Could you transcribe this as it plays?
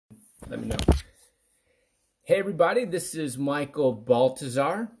let me know. Hey everybody, this is Michael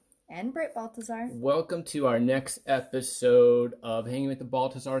Baltazar. And Britt Baltazar. Welcome to our next episode of Hanging with the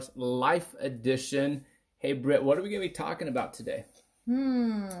Baltazars Life Edition. Hey Britt, what are we going to be talking about today?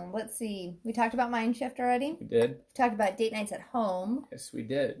 Let's see. We talked about mind shift already. We did. We talked about date nights at home. Yes, we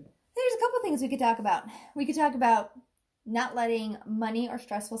did. There's a couple things we could talk about. We could talk about not letting money or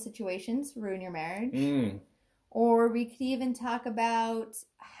stressful situations ruin your marriage. Or we could even talk about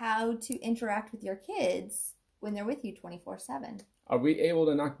how to interact with your kids when they're with you 24/7. Are we able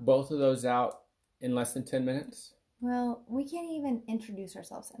to knock both of those out in less than 10 minutes? Well, we can't even introduce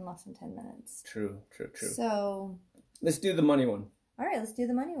ourselves in less than 10 minutes. True. So, let's do the money one. All right, let's do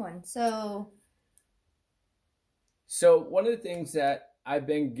the money one. So one of the things that I've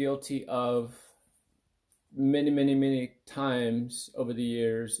been guilty of many times over the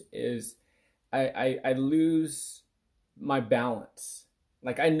years is I lose my balance.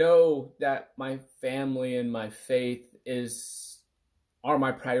 Like, I know that my family and my faith are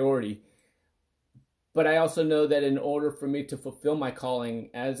my priority, but I also know that in order for me to fulfill my calling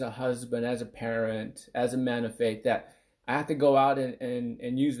as a husband, as a parent, as a man of faith, that I have to go out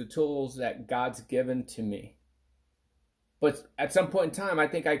and use the tools that God's given to me. But at some point in time, I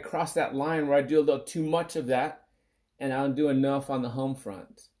think I cross that line where I do a little too much of that and I don't do enough on the home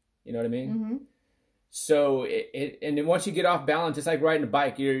front. You know what I mean? Mm-hmm. So and then once you get off balance, it's like riding a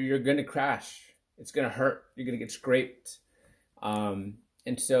bike. You're going to crash. It's going to hurt. You're going to get scraped. And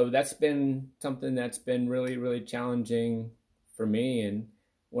so that's been something that's been really challenging for me. And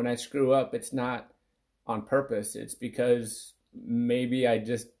when I screw up, it's not on purpose. It's because maybe I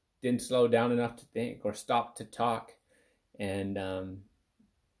just didn't slow down enough to think or stop to talk. And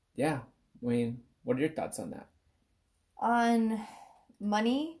what are your thoughts on that? On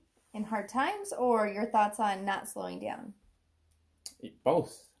money in hard times, or your thoughts on not slowing down?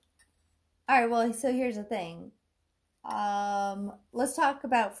 Both. All right, well, so here's the thing. Let's talk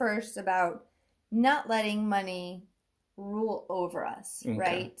about not letting money rule over us, okay.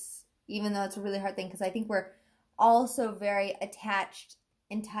 Right? Even though it's a really hard thing, because I think we're also very attached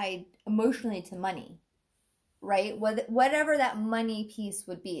and tied emotionally to money, right? Whatever that money piece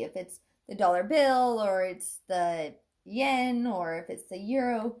would be, if it's the dollar bill or it's the yen or if it's the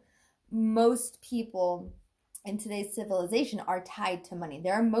euro, most people in today's civilization are tied to money.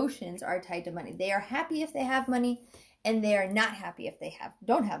 Their emotions are tied to money. They are happy if they have money, and they are not happy if they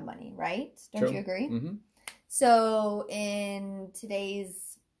don't have money, right? Don't you agree? Mm-hmm. So in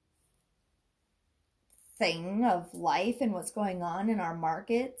today's thing of life and what's going on in our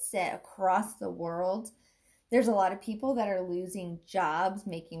markets across the world, there's a lot of people that are losing jobs,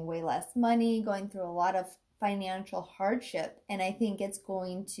 making way less money, going through a lot of financial hardship. And I think it's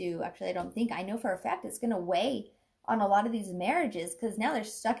going to, I know for a fact it's going to weigh on a lot of these marriages, because now they're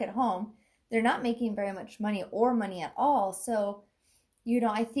stuck at home. They're not making very much money or money at all. So,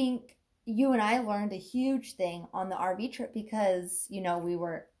 I think you and I learned a huge thing on the RV trip, because, we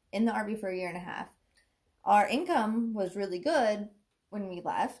were in the RV for a year and a half. Our income was really good when we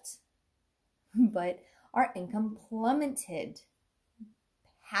left, but our income plummeted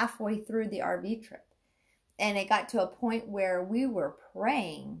halfway through the RV trip. And it got to a point where we were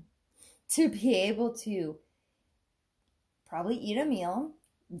praying to be able to probably eat a meal,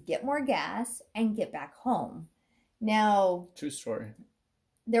 get more gas, and get back home. Now, true story.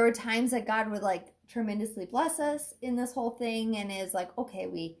 There were times that God would tremendously bless us in this whole thing, and is like, okay,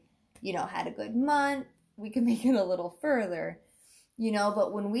 we, had a good month. We can make it a little further,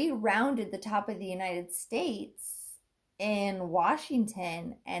 but when we rounded the top of the United States in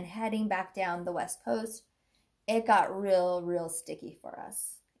Washington and heading back down the West Coast, it got real sticky for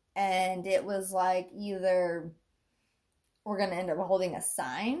us. And it was like, either we're going to end up holding a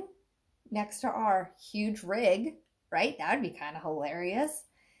sign next to our huge rig, right? That would be kind of hilarious.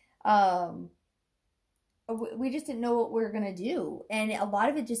 We just didn't know what we were going to do. And a lot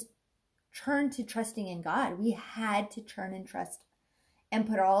of it just turned to trusting in God. We had to turn and trust and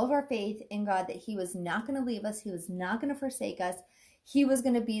put all of our faith in God, that He was not going to leave us. He was not going to forsake us. He was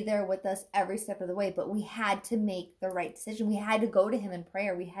going to be there with us every step of the way. But we had to make the right decision. We had to go to Him in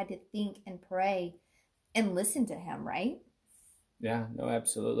prayer. We had to think and pray and listen to Him, right? Yeah, no,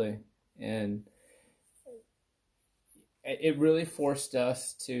 absolutely. And it really forced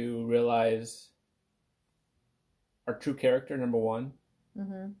us to realize our true character, number one.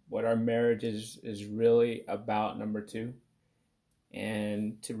 Mm-hmm. What our marriage is really about, number two.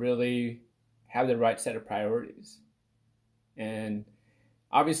 And to really have the right set of priorities. And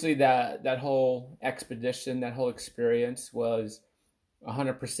obviously that whole expedition, that whole experience was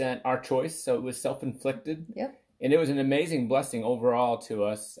 100% our choice. So it was self-inflicted. Yep. And it was an amazing blessing overall to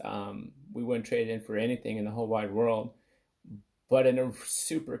us. We wouldn't trade it in for anything in the whole wide world, but in a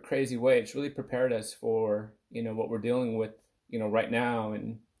super crazy way, it's really prepared us for, what we're dealing with, right now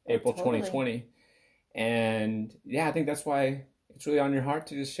in Oh, April totally. 2020. And yeah, I think that's why it's really on your heart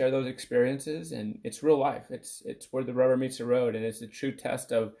to just share those experiences. And it's real life. It's where the rubber meets the road, and it's a true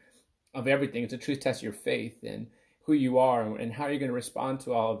test of everything. It's a true test of your faith and who you are and how you're going to respond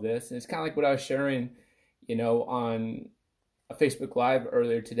to all of this. And it's kind of like what I was sharing, on a Facebook Live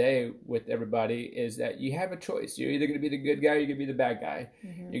earlier today with everybody, is that you have a choice. You're either going to be the good guy or you're going to be the bad guy.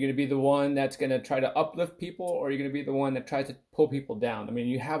 Mm-hmm. You're going to be the one that's going to try to uplift people, or you're going to be the one that tries to pull people down. I mean,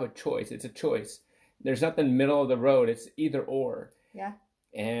 you have a choice. It's a choice. There's nothing middle of the road. It's either or. Yeah.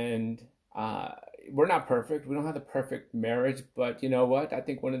 And we're not perfect. We don't have the perfect marriage, but you know what? I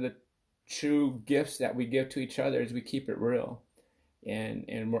think one of the true gifts that we give to each other is we keep it real,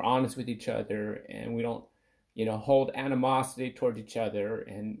 and we're honest with each other, and we don't hold animosity towards each other,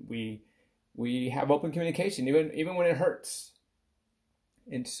 and we have open communication even when it hurts.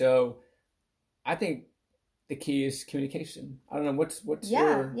 And so I think the key is communication. I don't know No, what's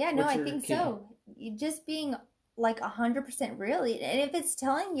I your think key. so. You just being like 100% real. And if it's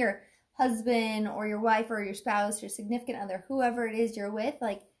telling your husband or your wife or your spouse, your significant other, whoever it is you're with,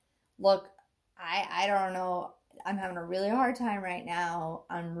 like, look, I don't know. I'm having a really hard time right now.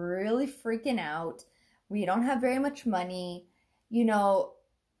 I'm really freaking out. We don't have very much money, you know,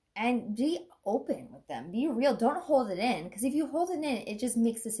 and be open with them. Be real. Don't hold it in. Because if you hold it in, it just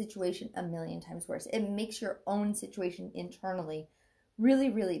makes the situation a million times worse. It makes your own situation internally really,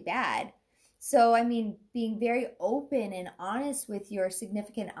 really bad. So, I mean, being very open and honest with your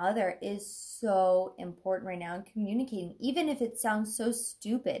significant other is so important right now, and communicating, even if it sounds so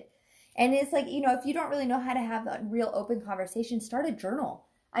stupid. And it's like, if you don't really know how to have a real open conversation, start a journal.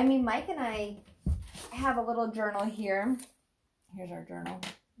 I mean, Mike and I have a little journal here. Here's our journal.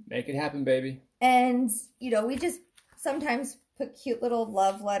 Make it happen, baby. And, we just sometimes put cute little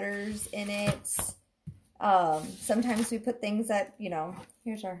love letters in it. Sometimes we put things that,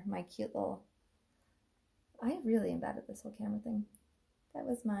 here's my cute little, I really am bad at this whole camera thing. That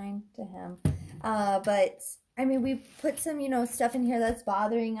was mine to him. But, I mean, we put some, stuff in here that's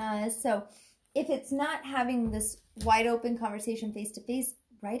bothering us. So if it's not having this wide open conversation face to face,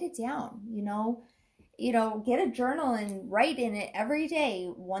 write it down, get a journal and write in it every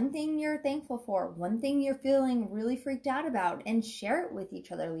day one thing you're thankful for, one thing you're feeling really freaked out about, and share it with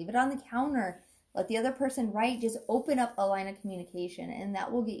each other. Leave it on the counter. Let the other person write. Just open up a line of communication, and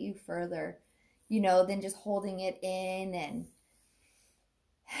that will get you further, than just holding it in. And,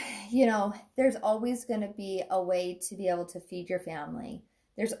 there's always going to be a way to be able to feed your family.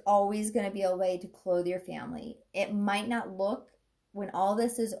 There's always going to be a way to clothe your family. It might not look, when all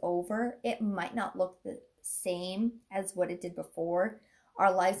this is over, it might not look the same as what it did before.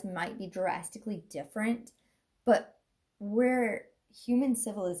 Our lives might be drastically different, but we're human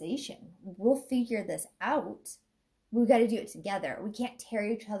civilization. We'll figure this out. We've got to do it together. We can't tear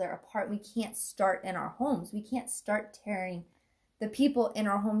each other apart. We can't start in our homes. We can't start tearing the people in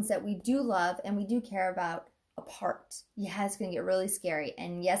our homes that we do love and we do care about apart. Yeah, it's going to get really scary.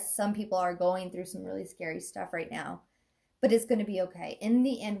 And yes, some people are going through some really scary stuff right now. But it's going to be okay. In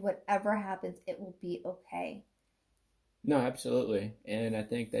the end, whatever happens, it will be okay. No, absolutely. And I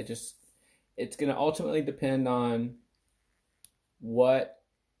think that it's going to ultimately depend on what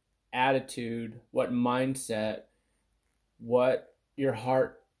attitude, what mindset, what your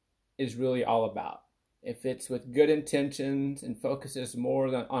heart is really all about. If it's with good intentions and focuses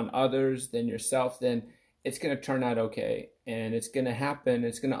more on others than yourself, then it's going to turn out okay. And it's going to happen.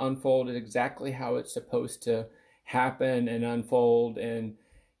 It's going to unfold exactly how it's supposed to happen and unfold. And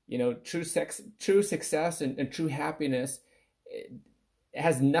true success and true happiness, it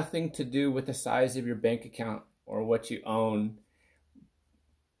has nothing to do with the size of your bank account or what you own.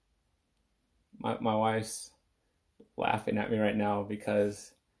 My wife's laughing at me right now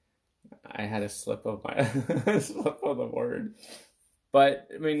because I had a slip of the word. But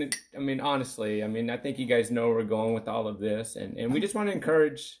I mean honestly, I think you guys know where we're going with all of this, and we just want to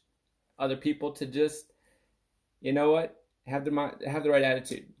encourage other people to just, have the right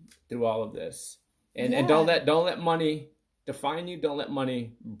attitude through all of this, and don't let money define you. Don't let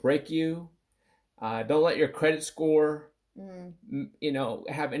money break you. Don't let your credit score,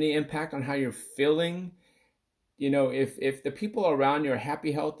 have any impact on how you're feeling. If the people around you are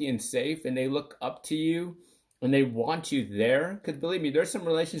happy, healthy, and safe, and they look up to you, and they want you there, because believe me, there's some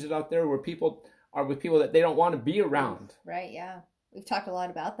relationships out there where people are with people that they don't want to be around. Right? Yeah, we've talked a lot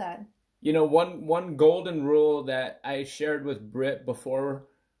about that. One golden rule that I shared with Britt before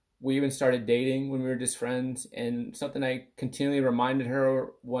We even started dating when we were just friends, and something I continually reminded her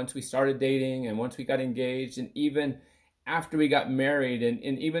once we started dating and once we got engaged, and even after we got married,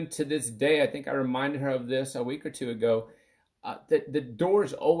 and even to this day, I think I reminded her of this a week or two ago, that the door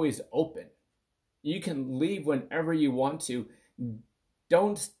is always open. You can leave whenever you want to.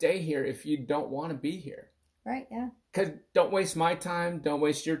 Don't stay here if you don't want to be here. Right, yeah. Because don't waste my time. Don't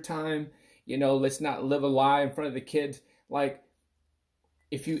waste your time. Let's not live a lie in front of the kids. Like,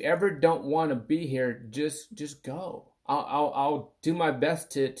 if you ever don't want to be here, just go. I'll do my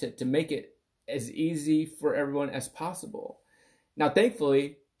best to make it as easy for everyone as possible. Now,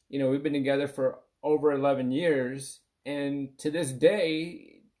 thankfully, we've been together for over 11 years, and to this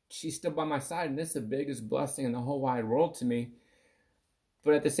day, she's still by my side, and this is the biggest blessing in the whole wide world to me.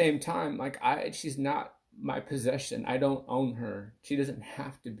 But at the same time, like, she's not my possession. I don't own her. She doesn't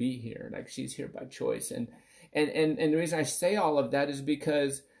have to be here. Like, she's here by choice. And the reason I say all of that is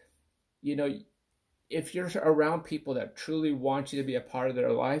because, if you're around people that truly want you to be a part of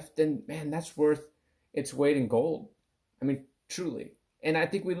their life, then man, that's worth its weight in gold. I mean, truly. And I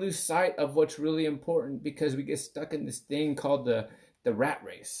think we lose sight of what's really important because we get stuck in this thing called the rat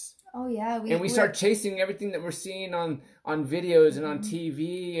race. Oh yeah, we start chasing everything that we're seeing on videos and on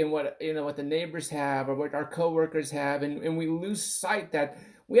TV, and what the neighbors have or what our coworkers have, and we lose sight that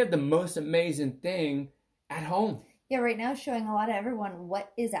we have the most amazing thing at home. Yeah, right now showing a lot of everyone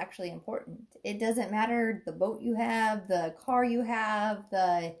what is actually important. It doesn't matter the boat you have, the car you have,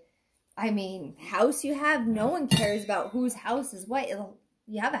 house you have. No one cares about whose house is what.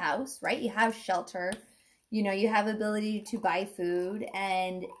 You have a house, right? You have shelter. You have ability to buy food,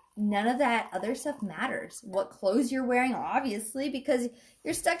 and none of that other stuff matters. What clothes you're wearing, obviously, because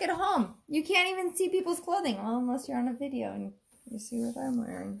you're stuck at home. You can't even see people's clothing, well, unless you're on a video and you see what I'm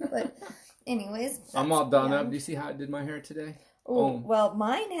wearing. But anyways. I'm all done up. Do you see how I did my hair today? Oh, well,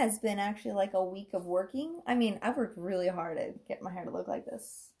 mine has been actually like a week of working. I mean, I've worked really hard to get my hair to look like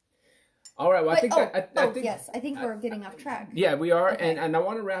this. All right. Well, I think we're getting off track. Yeah, we are, okay. and I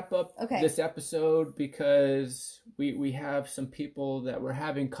want to wrap up this episode because we have some people that we're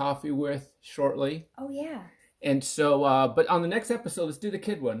having coffee with shortly. Oh yeah. And so, but on the next episode, let's do the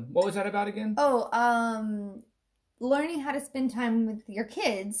kid one. What was that about again? Learning how to spend time with your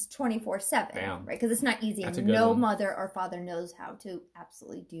kids 24/7, right? Because it's not easy. No mother or father knows how to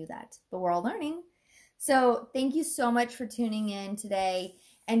absolutely do that. But we're all learning. So thank you so much for tuning in today.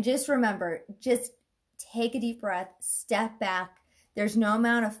 And just remember, just take a deep breath, step back. There's no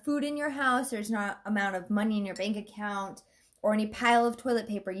amount of food in your house. There's no amount of money in your bank account or any pile of toilet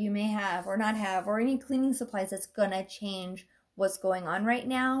paper you may have or not have or any cleaning supplies that's going to change what's going on right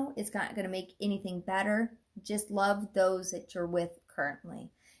now. It's not going to make anything better. Just love those that you're with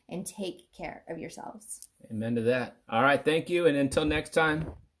currently and take care of yourselves. Amen to that. All right. Thank you. And until next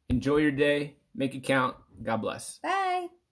time, enjoy your day. Make it count. God bless. Bye.